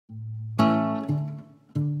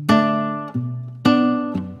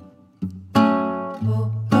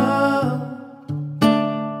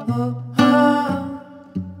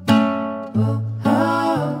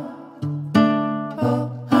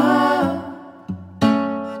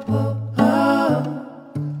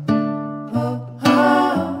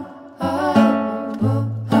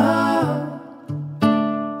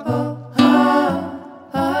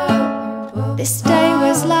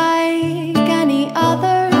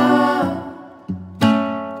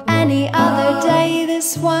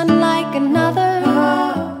this one like another.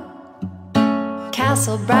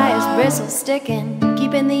 Castle briars bristle sticking,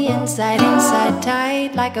 keeping the inside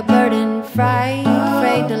tight like a bird in fright,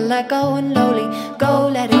 afraid to let go and lowly go,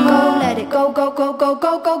 let it go, let it go, go, go, go,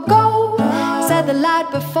 go, go, go. Said the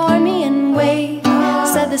light before me and wait,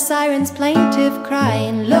 said the siren's plaintive cry,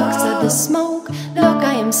 and look, said the smoke, look,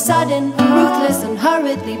 I am sudden, ruthless and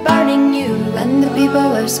hurriedly burning you. And the people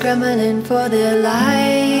were scrambling for their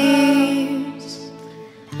lives,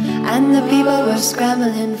 and the people were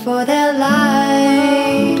scrambling for their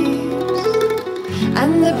lives,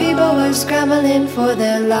 and the people were scrambling for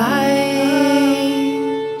their lives.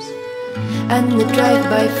 And the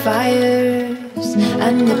drive-by fires,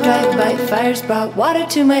 and the drive-by fires brought water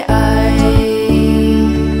to my eyes.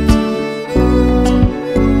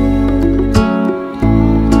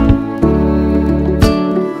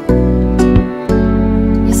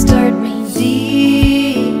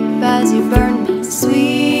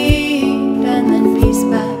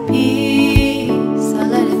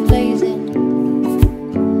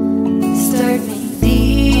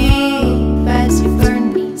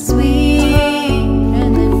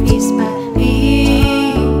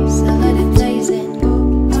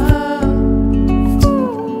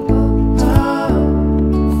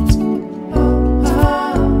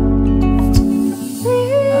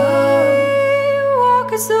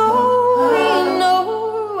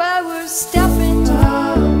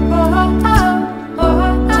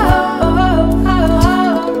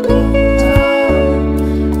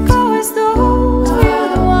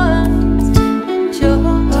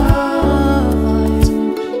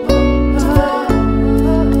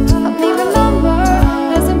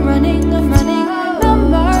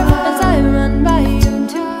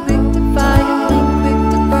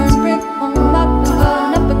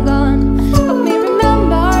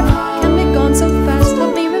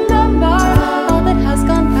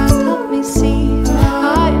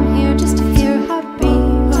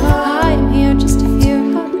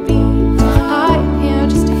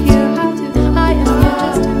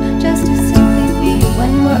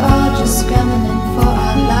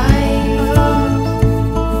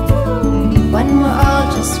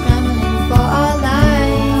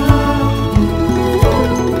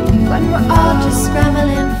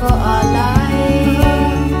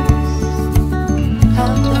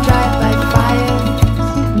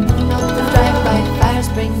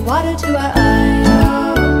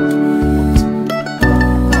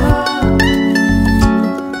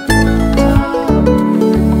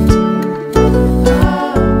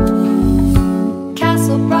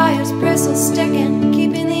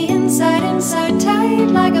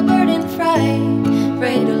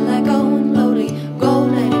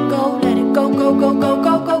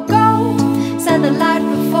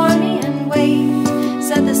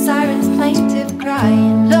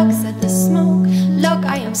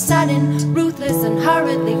 Sudden, ruthless and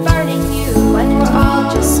hurriedly burning you. When we're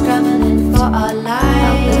all just scrambling for our lives.